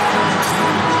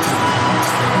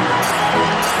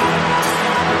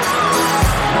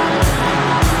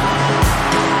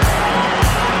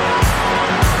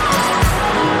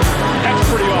 That's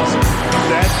pretty awesome.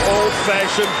 That's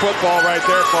old-fashioned football right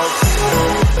there,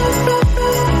 folks.